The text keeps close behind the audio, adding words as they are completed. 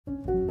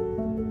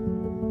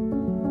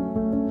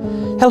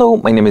Hello,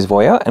 my name is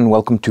Voya and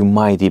welcome to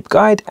My Deep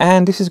Guide,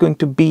 and this is going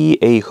to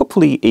be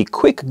hopefully a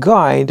quick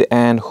guide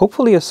and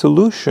hopefully a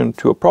solution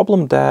to a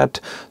problem that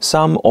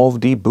some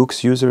of the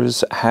Boox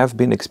users have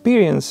been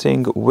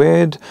experiencing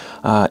with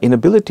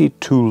inability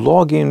to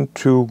log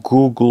into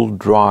Google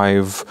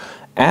Drive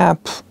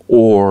app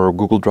or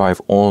Google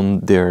Drive on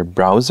their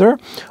browser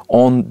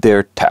on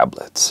their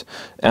tablets.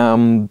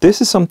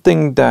 This is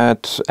something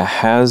that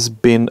has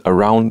been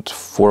around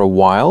for a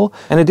while,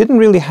 and I didn't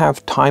really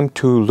have time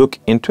to look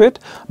into it,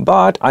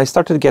 but I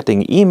started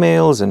getting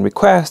emails and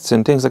requests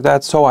and things like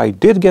that, so I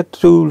did get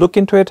to look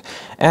into it.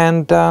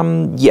 And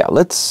yeah,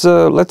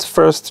 let's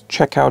first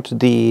check out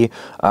the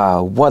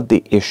what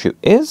the issue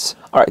is.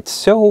 Alright,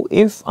 so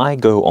if I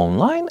go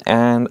online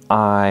and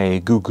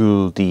I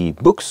Google the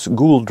Boox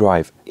Google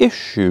Drive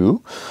issue,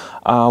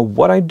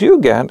 what I do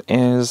get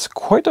is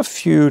quite a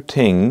few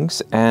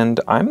things, and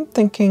I'm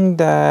thinking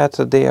that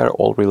they are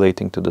all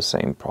relating to the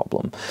same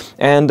problem.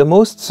 And the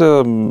most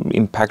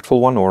impactful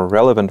one or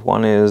relevant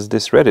one is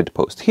this Reddit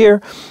post here,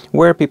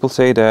 where people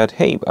say that,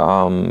 hey,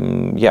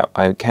 yeah,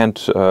 I can't,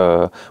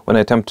 when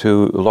I attempt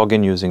to log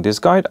in using this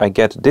guide, I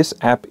get this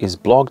app is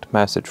blocked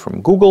message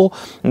from Google,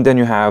 and then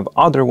you have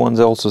other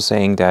ones also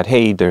saying that,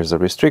 hey, there's a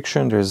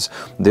restriction,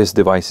 this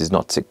device is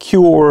not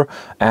secure,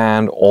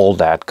 and all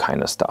that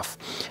kind of stuff.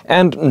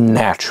 And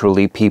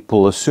naturally,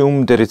 people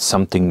assume that it's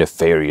something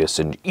nefarious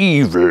and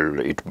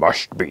evil. It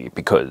must be,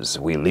 because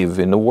we live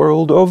in a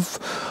world of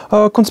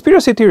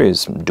conspiracy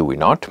theories, do we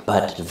not?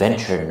 But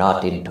venture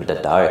not into the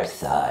dark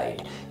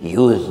side.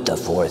 Use the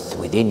force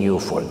within you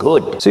for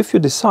good. So if you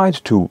decide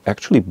to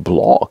actually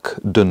block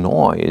the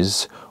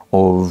noise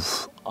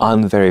of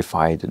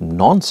unverified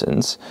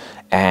nonsense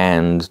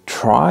and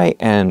try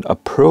and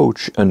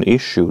approach an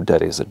issue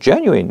that is a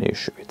genuine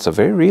issue, it's a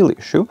very real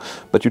issue,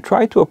 but you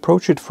try to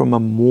approach it from a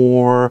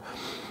more,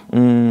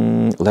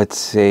 let's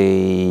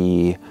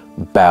say,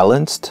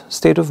 balanced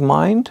state of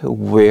mind,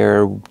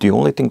 where the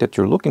only thing that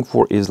you're looking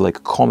for is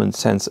like common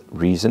sense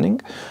reasoning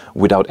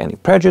without any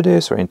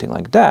prejudice or anything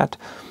like that,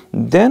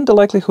 then the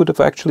likelihood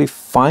of actually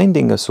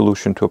finding a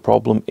solution to a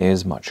problem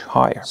is much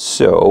higher.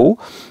 So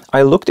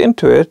I looked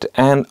into it,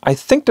 and I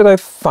think that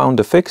I've found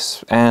the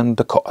fix and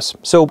the cause.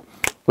 So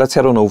let's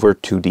head on over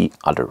to the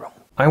other room.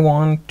 I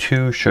want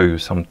to show you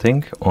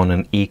something on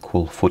an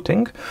equal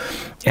footing,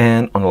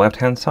 and on the left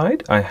hand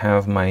side I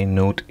have my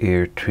Note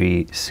Air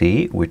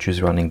 3C, which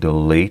is running the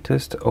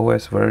latest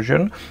OS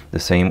version, the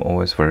same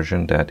OS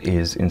version that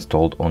is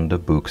installed on the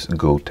Boox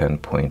Go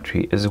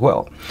 10.3 as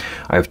well.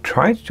 I've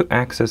tried to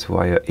access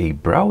via a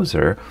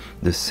browser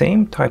the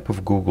same type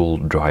of Google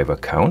Drive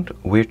account,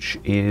 which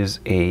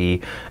is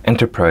a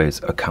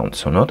enterprise account,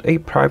 so not a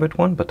private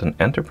one but an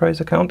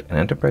enterprise account. And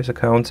enterprise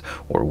accounts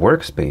or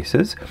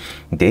workspaces,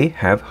 they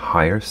have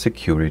higher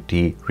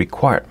security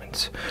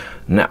requirements.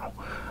 Now,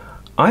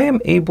 I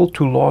am able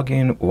to log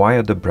in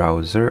via the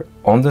browser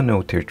on the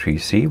Note Air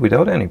 3C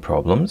without any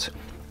problems.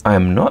 I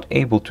am not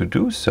able to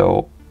do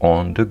so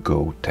on the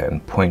Go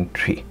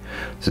 10.3.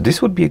 So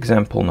this would be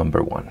example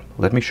number one.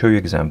 Let me show you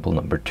example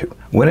number two.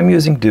 When I'm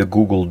using the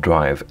Google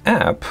Drive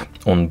app,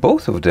 on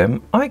both of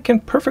them, I can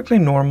perfectly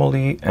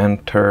normally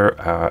enter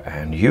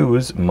and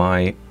use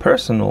my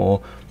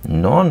personal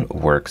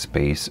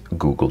non-workspace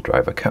Google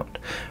Drive account.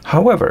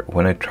 However,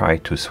 when I try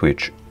to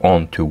switch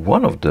onto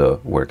one of the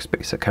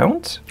workspace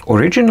accounts,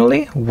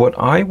 originally what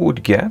I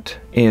would get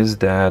is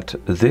that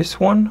this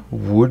one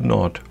would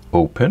not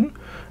open,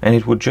 and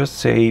it would just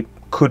say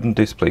couldn't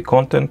display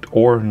content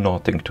or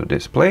nothing to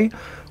display,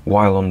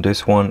 while on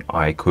this one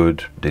I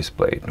could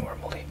display it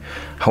normally.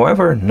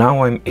 However,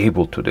 now I'm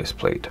able to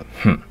display it.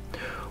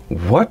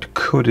 What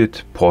could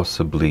it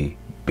possibly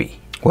be?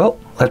 Well,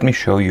 let me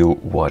show you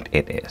what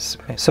it is.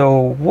 So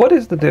what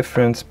is the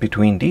difference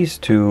between these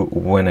two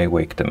when I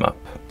wake them up?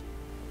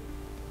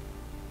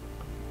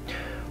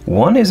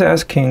 One is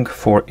asking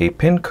for a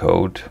PIN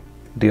code,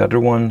 the other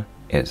one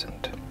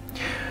isn't.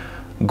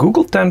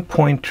 Google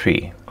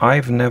 10.3,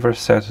 I've never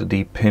set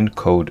the PIN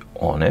code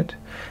on it,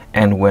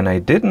 and when I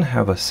didn't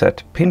have a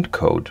set PIN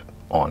code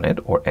on it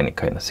or any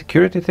kind of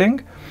security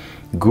thing,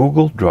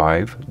 Google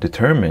Drive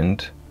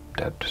determined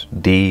that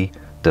the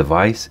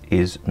device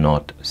is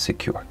not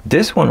secure.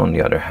 This one, on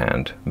the other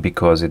hand,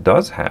 because it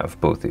does have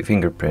both a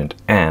fingerprint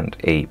and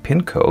a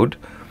PIN code,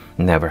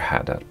 never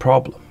had that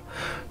problem.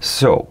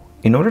 So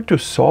in order to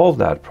solve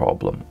that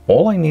problem,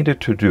 all I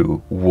needed to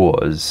do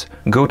was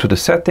go to the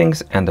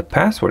settings and the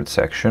password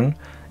section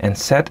and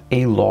set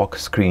a lock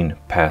screen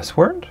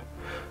password.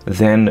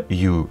 Then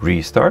you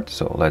restart.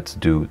 So let's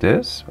do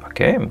this.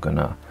 Okay, I'm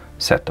gonna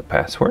set the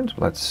password.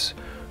 Let's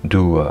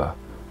do a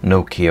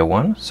Nokia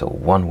one. So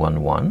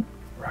 111,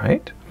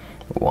 right?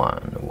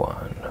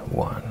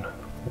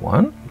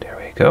 1111. There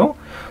we go.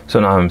 So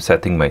now I'm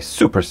setting my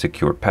super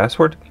secure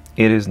password.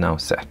 It is now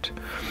set.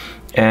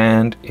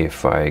 And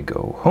if I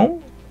go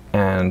home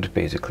and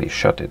basically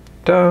shut it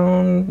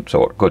down,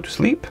 so go to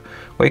sleep,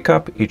 wake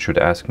up, it should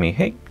ask me,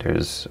 hey,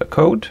 there's a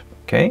code.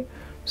 Okay,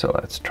 so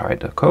let's try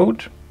the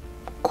code.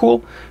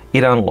 Cool.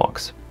 it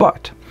unlocks.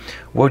 But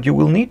what you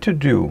will need to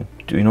do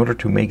in order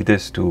to make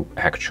this to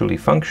actually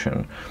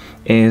function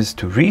is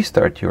to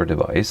restart your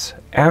device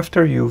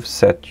after you've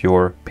set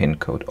your PIN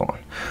code on.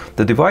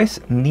 The device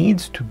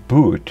needs to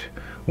boot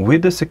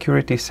with the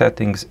security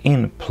settings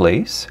in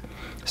place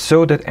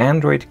so that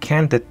Android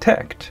can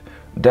detect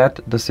that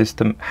the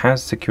system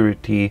has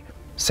security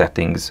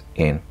settings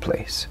in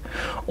place.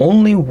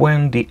 Only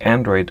when the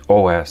Android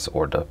OS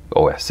or the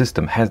OS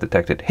system has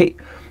detected, hey,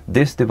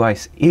 this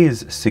device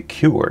is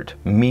secured,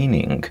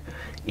 meaning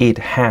it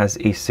has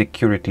a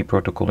security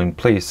protocol in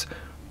place,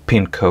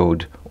 PIN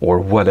code or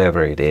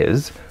whatever it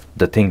is,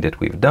 the thing that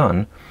we've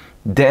done,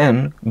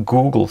 then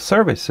Google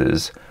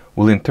services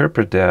will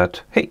interpret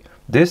that, hey,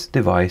 this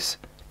device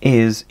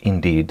is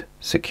indeed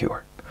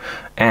secure.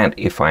 And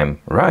if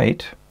I'm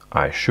right,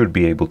 I should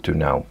be able to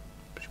now,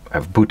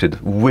 I've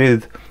booted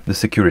with the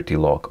security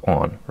lock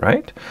on,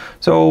 right?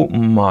 So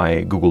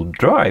my Google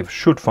Drive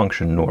should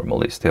function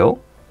normally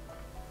still.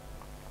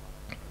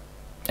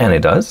 And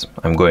it does.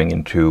 I'm going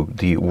into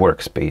the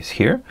workspace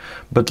here,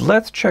 but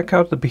let's check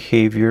out the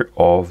behavior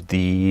of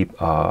the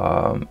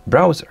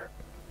browser.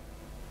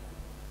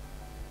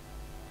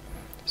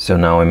 So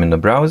now I'm in the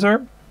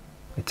browser.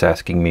 It's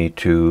asking me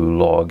to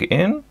log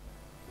in.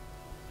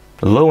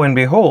 Lo and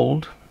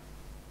behold,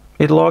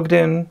 it logged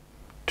in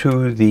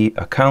to the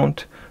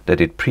account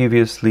that it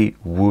previously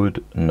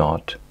would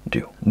not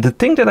do. The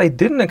thing that I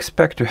didn't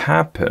expect to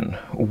happen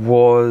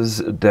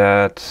was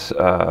that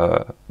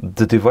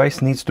the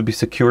device needs to be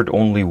secured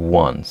only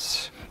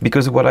once.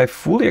 Because what I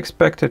fully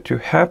expected to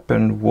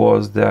happen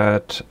was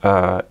that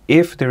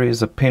if there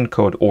is a PIN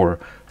code or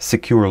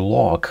secure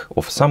lock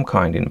of some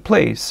kind in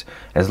place,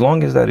 as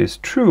long as that is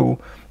true,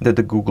 that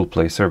the Google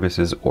Play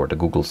services or the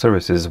Google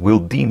services will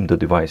deem the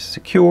device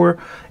secure,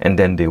 and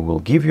then they will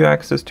give you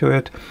access to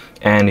it.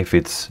 And if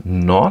it's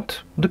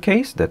not the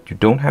case, that you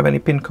don't have any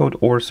PIN code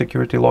or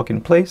security lock in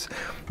place,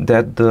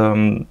 that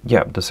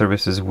the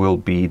services will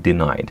be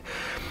denied.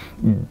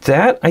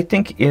 That, I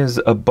think,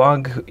 is a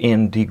bug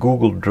in the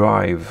Google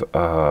Drive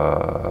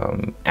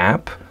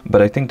app,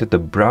 but I think that the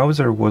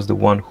browser was the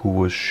one who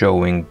was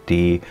showing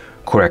the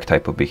correct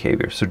type of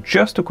behavior. So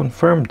just to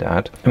confirm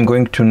that, I'm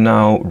going to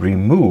now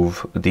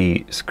remove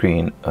the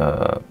screen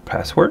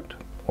password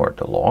or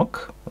the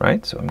lock,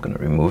 right? So I'm going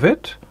to remove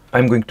it.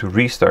 I'm going to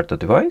restart the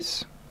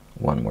device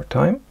one more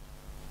time.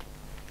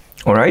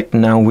 All right,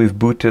 now we've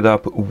booted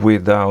up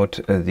without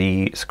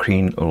the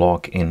screen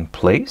lock in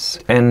place.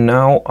 And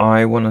now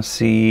I want to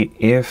see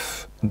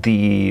if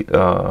the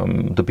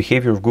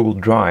behavior of Google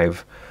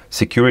Drive,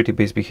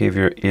 security-based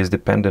behavior, is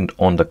dependent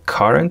on the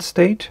current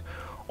state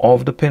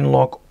of the pin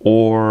lock,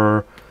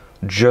 or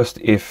just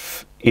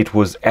if it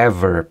was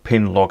ever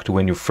pin locked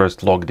when you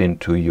first logged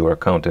into your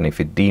account and if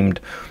it deemed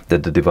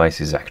that the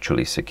device is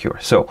actually secure.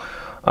 So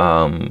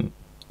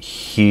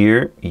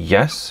here,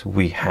 yes,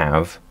 we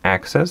have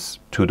access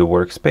to the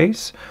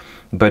workspace,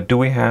 but do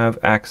we have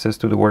access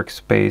to the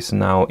workspace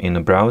now in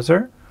a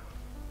browser?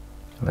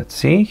 Let's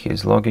see,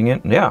 he's logging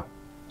in. Yeah,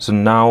 so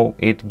now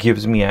it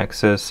gives me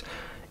access,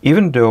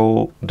 even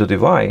though the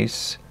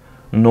device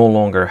no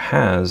longer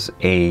has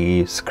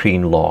a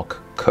screen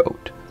lock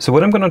code. So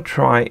what I'm going to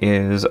try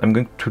is I'm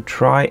going to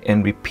try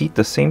and repeat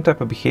the same type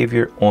of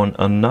behavior on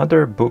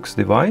another Boox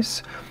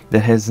device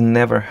that has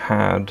never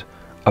had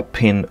a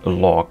pin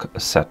lock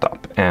set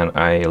up, and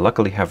I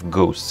luckily have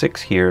Go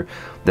 6 here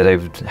that I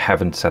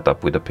haven't set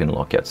up with a pin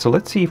lock yet. So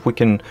let's see if we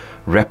can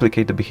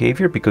replicate the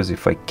behavior, because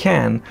if I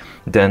can,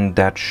 then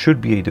that should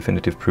be a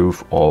definitive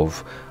proof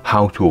of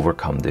how to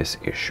overcome this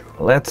issue.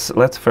 Let's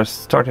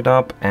first start it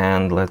up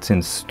and let's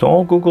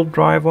install Google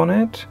Drive on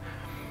it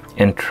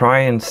and try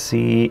and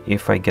see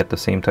if I get the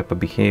same type of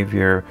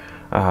behavior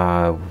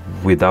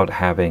without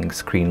having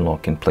screen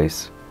lock in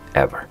place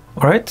ever.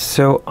 Alright,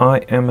 so I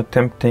am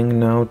attempting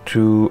now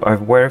to,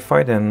 I've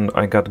verified and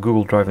I got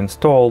Google Drive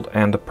installed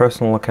and the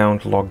personal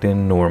account logged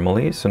in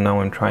normally. So now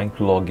I'm trying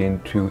to log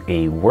into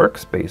a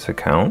workspace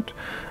account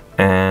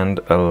and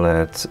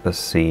let's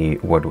see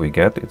what we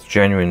get. It's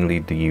genuinely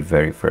the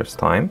very first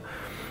time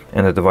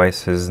and the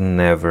device has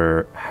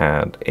never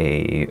had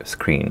a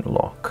screen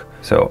lock.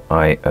 So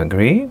I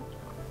agree.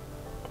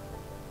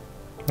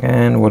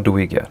 And what do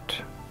we get?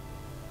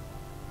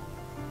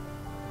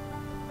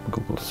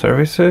 Google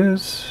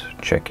services,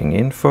 checking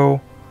info,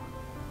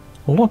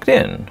 logged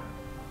in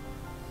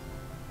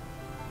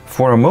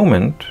for a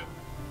moment,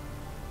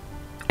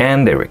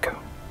 and there we go.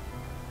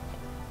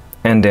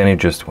 And then it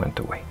just went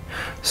away.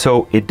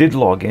 So it did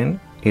log in,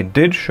 it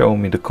did show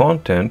me the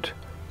content,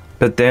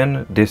 but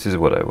then this is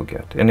what I would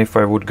get. And if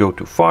I would go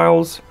to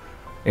files,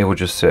 it would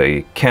just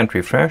say can't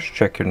refresh,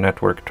 check your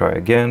network, try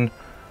again,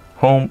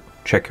 home,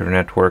 check your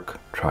network,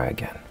 try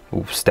again.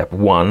 Step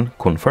 1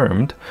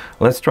 confirmed.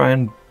 Let's try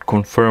and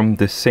confirm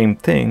the same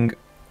thing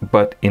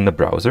but in the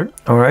browser.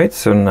 Alright,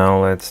 so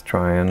now let's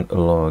try and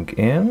log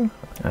in.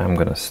 I'm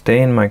gonna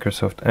stay in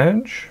Microsoft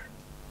Edge.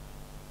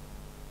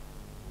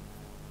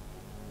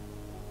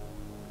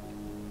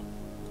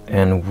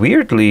 And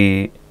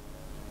weirdly,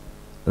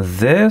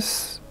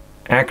 this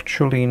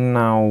actually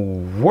now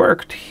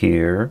worked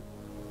here,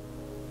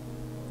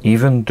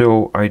 even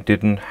though I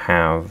didn't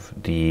have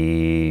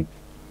the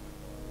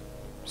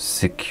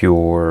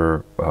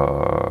secure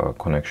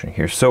connection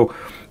here. So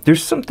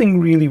there's something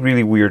really,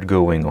 really weird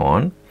going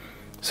on.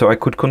 So I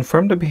could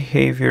confirm the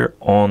behavior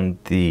on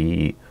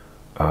the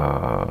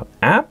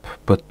app,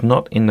 but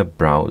not in the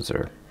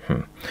browser.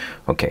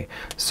 Okay,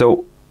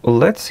 so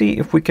let's see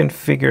if we can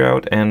figure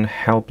out and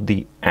help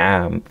the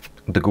app,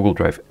 the Google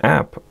Drive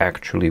app,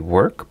 actually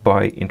work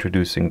by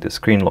introducing the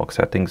screen lock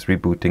settings,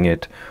 rebooting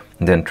it,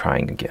 and then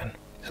trying again.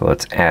 So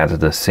let's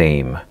add the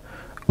same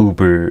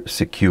uber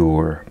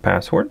secure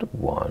password,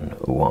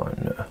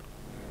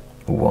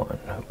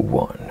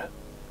 11111.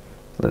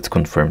 Let's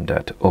confirm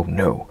that. Oh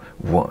no,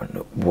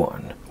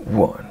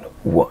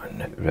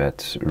 1111.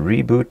 Let's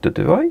reboot the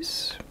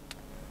device.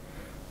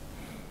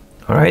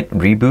 All right,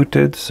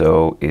 rebooted,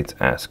 so it's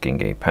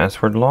asking a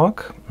password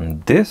lock.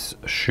 And this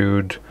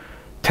should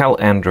tell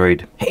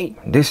Android, hey,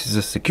 this is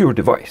a secure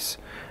device.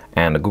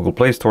 And the Google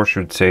Play Store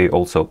should say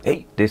also,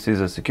 hey, this is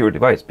a secure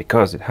device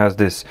because it has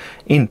this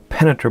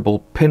impenetrable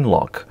pin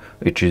lock,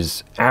 which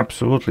is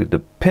absolutely the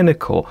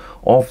pinnacle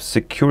of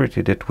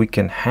security that we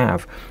can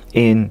have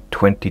in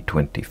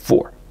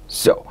 2024.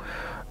 So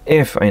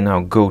if I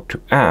now go to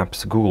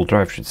apps, Google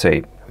Drive should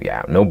say,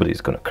 yeah, nobody's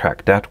going to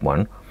crack that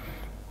one.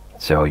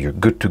 So you're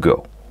good to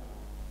go.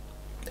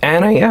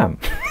 And I am.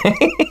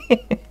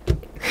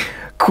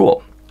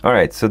 Cool. All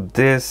right, so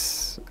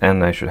this,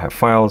 and I should have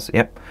files.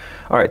 Yep.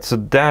 All right, so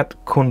that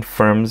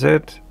confirms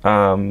it,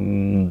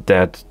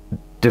 that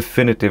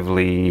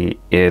definitively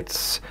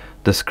it's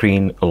the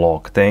screen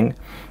lock thing.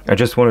 I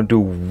just want to do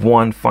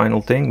one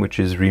final thing, which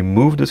is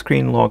remove the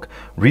screen lock,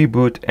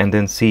 reboot, and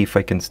then see if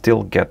I can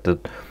still get the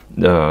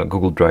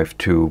Google Drive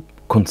to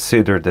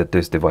consider that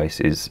this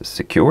device is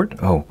secured.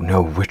 Oh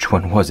no, which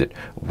one was it?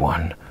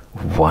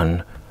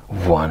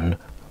 1111.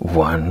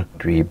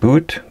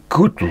 Reboot.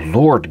 Good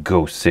Lord,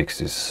 Go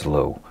 6 is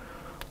slow.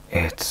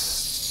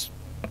 It's...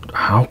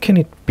 how can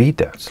it be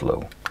that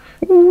slow?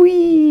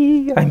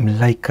 Wee! I'm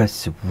like a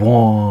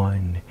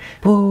swan.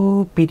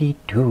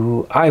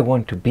 Boopity-doo. I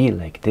want to be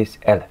like this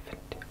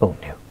elephant. Oh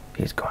no,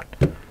 he's gone.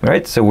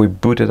 Alright, so we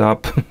booted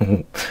up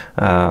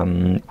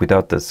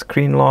without the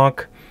screen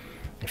lock.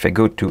 If I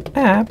go to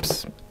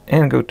apps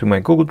and go to my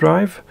Google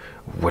Drive,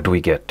 what do we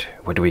get?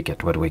 What do we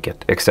get? What do we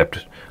get?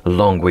 Except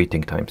long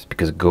waiting times,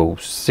 because Go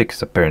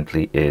 6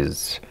 apparently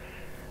is...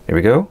 There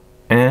we go.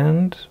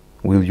 And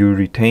will you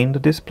retain the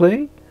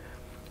display?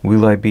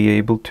 Will I be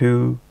able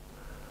to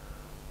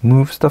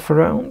move stuff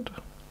around?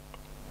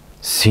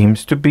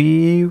 Seems to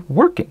be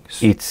working.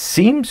 It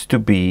seems to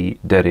be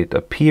that it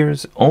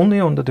appears only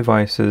on the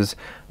devices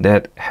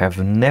that have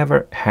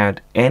never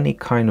had any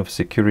kind of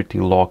security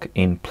lock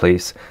in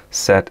place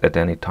set at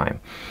any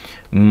time.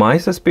 My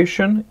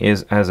suspicion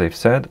is, as I've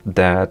said,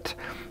 that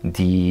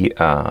the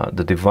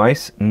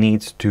device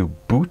needs to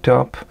boot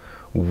up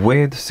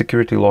with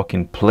security lock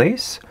in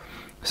place,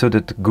 so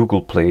that the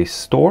Google Play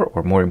Store,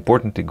 or more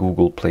importantly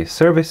Google Play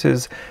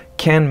Services,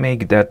 can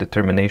make that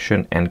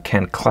determination and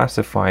can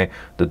classify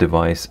the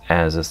device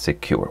as a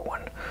secure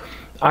one.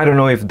 I don't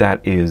know if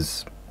that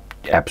is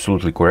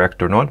absolutely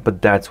correct or not,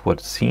 but that's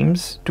what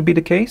seems to be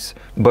the case.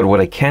 But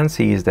what I can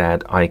see is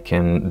that I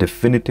can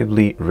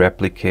definitively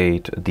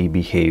replicate the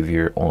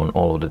behavior on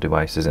all of the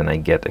devices, and I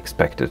get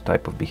expected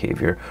type of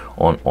behavior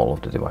on all of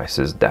the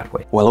devices that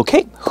way. Well,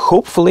 okay,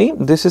 hopefully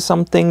this is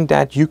something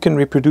that you can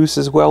reproduce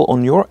as well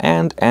on your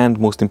end, and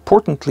most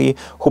importantly,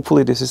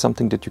 hopefully this is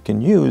something that you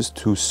can use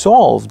to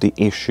solve the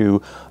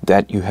issue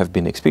that you have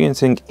been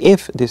experiencing,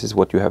 if this is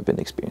what you have been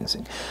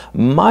experiencing.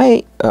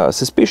 My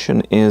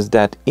suspicion is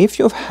that if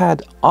you've had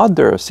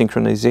other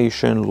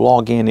synchronization,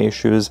 login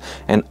issues,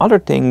 and other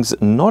things,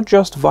 not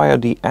just via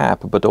the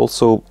app, but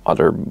also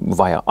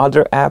via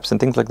other apps and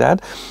things like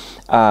that,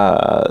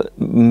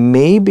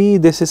 maybe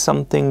this is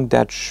something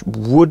that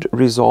would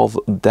resolve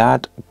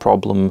that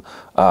problem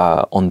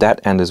on that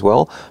end as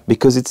well,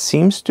 because it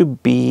seems to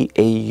be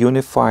a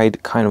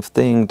unified kind of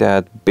thing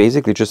that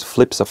basically just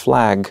flips a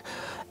flag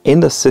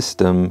in the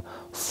system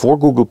for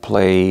Google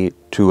Play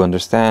to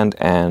understand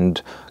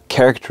and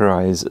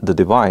characterize the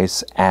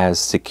device as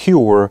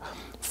secure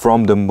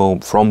from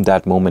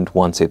that moment,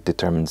 once it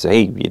determines,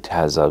 hey, it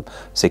has a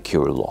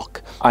secure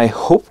lock. I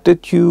hope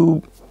that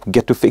you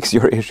get to fix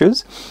your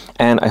issues,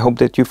 and I hope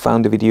that you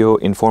found the video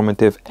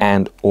informative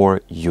and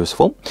or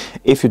useful.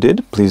 If you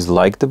did, please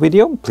like the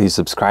video, please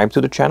subscribe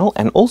to the channel,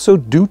 and also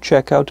do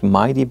check out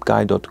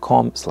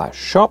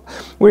mydeepguide.com/shop,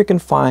 where you can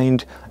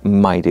find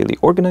My Daily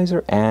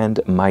Organizer and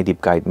My Deep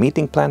Guide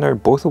Meeting Planner,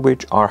 both of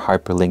which are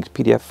hyperlinked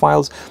PDF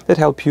files that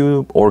help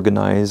you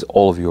organize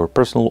all of your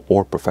personal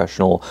or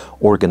professional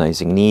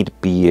organizing need,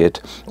 be it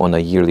on a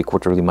yearly,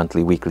 quarterly,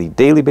 monthly, weekly,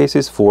 daily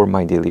basis for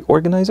My Daily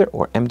Organizer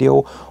or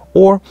MDO,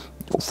 or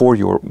for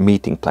your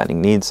meeting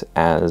planning needs,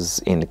 as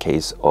in the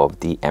case of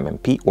the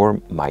MMP or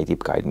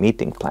mydeepguide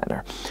meeting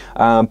planner.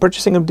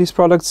 Purchasing of these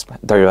products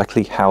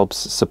directly helps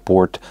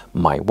support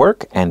my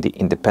work and the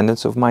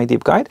independence of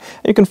mydeepguide.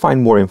 You can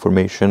find more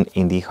information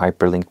in the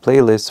hyperlink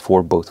playlist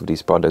for both of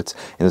these products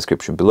in the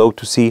description below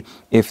to see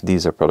if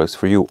these are products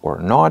for you or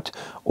not,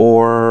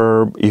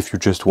 or if you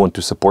just want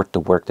to support the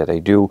work that I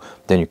do,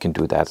 then you can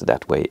do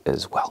that way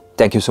as well.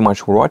 Thank you so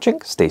much for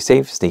watching. Stay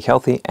safe, stay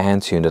healthy,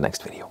 and see you in the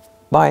next video.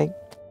 Bye!